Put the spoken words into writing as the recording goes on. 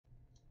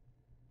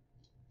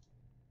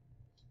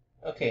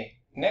Okay,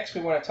 next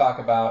we want to talk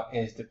about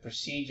is the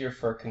procedure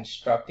for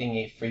constructing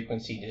a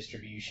frequency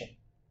distribution.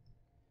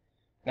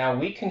 Now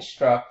we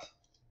construct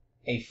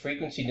a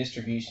frequency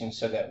distribution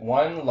so that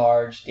one,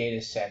 large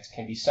data sets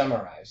can be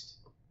summarized.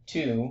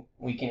 Two,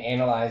 we can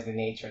analyze the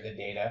nature of the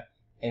data.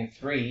 And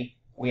three,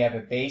 we have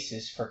a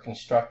basis for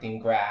constructing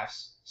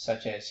graphs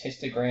such as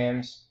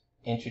histograms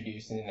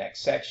introduced in the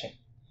next section.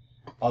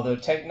 Although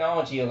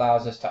technology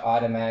allows us to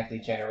automatically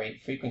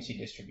generate frequency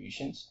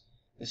distributions,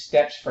 the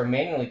steps for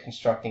manually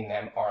constructing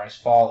them are as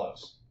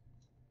follows.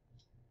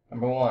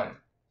 Number one,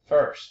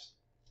 first,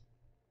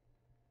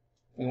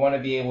 we want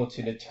to be able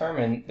to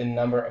determine the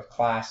number of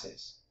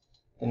classes.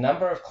 The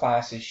number of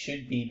classes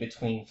should be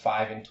between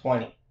 5 and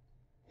 20,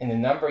 and the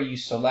number you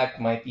select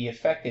might be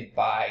affected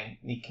by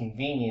the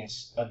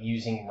convenience of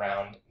using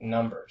round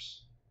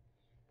numbers.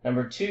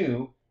 Number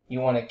two,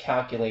 you want to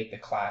calculate the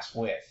class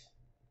width.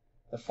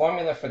 The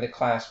formula for the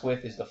class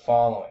width is the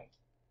following.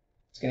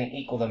 It's going to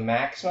equal the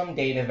maximum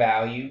data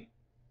value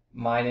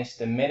minus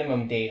the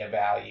minimum data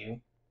value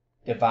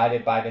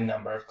divided by the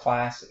number of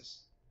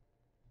classes.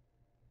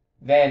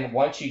 Then,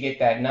 once you get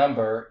that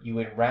number, you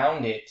would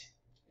round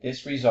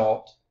this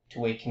result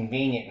to a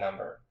convenient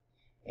number.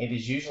 It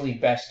is usually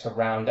best to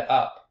round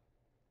up.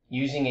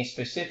 Using a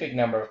specific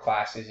number of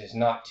classes is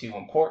not too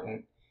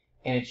important,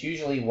 and it's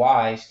usually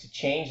wise to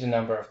change the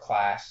number of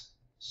class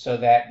so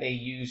that they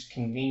use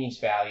convenience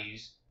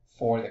values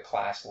for the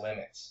class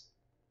limits.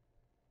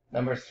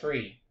 Number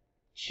three,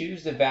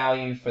 choose the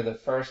value for the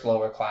first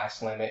lower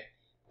class limit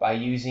by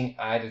using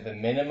either the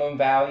minimum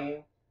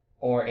value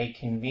or a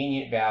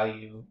convenient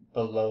value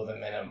below the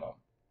minimum.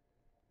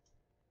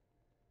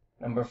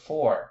 Number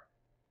four,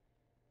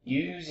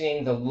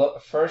 using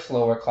the first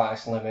lower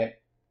class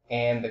limit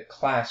and the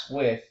class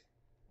width,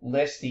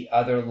 list the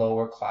other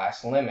lower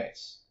class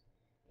limits.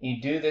 You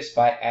do this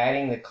by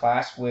adding the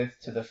class width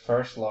to the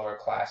first lower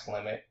class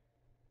limit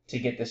to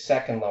get the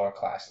second lower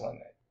class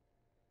limit.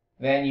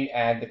 Then you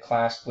add the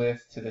class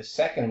width to the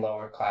second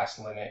lower class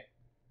limit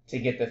to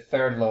get the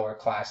third lower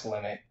class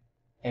limit,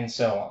 and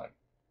so on.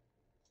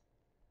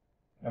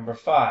 Number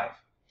five,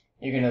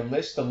 you're going to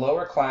list the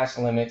lower class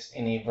limits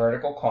in a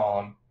vertical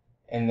column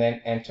and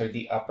then enter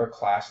the upper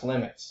class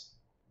limits.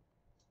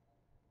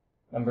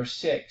 Number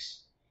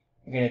six,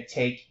 you're going to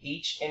take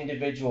each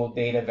individual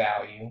data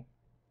value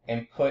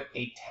and put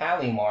a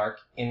tally mark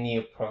in the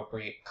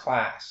appropriate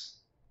class.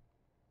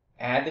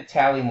 Add the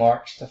tally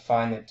marks to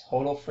find the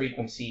total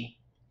frequency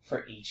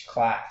for each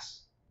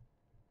class.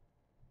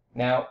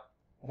 Now,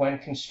 when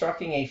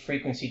constructing a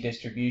frequency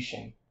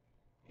distribution,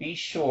 be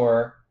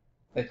sure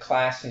the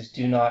classes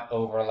do not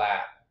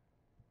overlap.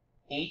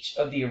 Each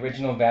of the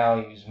original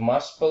values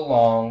must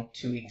belong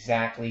to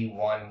exactly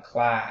one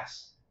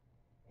class.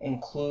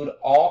 Include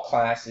all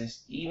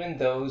classes, even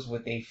those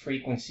with a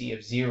frequency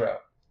of 0.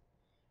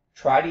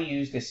 Try to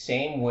use the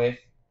same width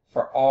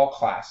for all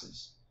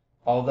classes,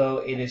 although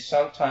it is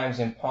sometimes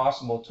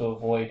impossible to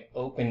avoid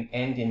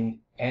open-ended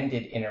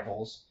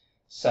intervals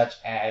such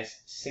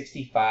as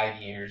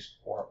 65 years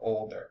or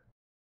older.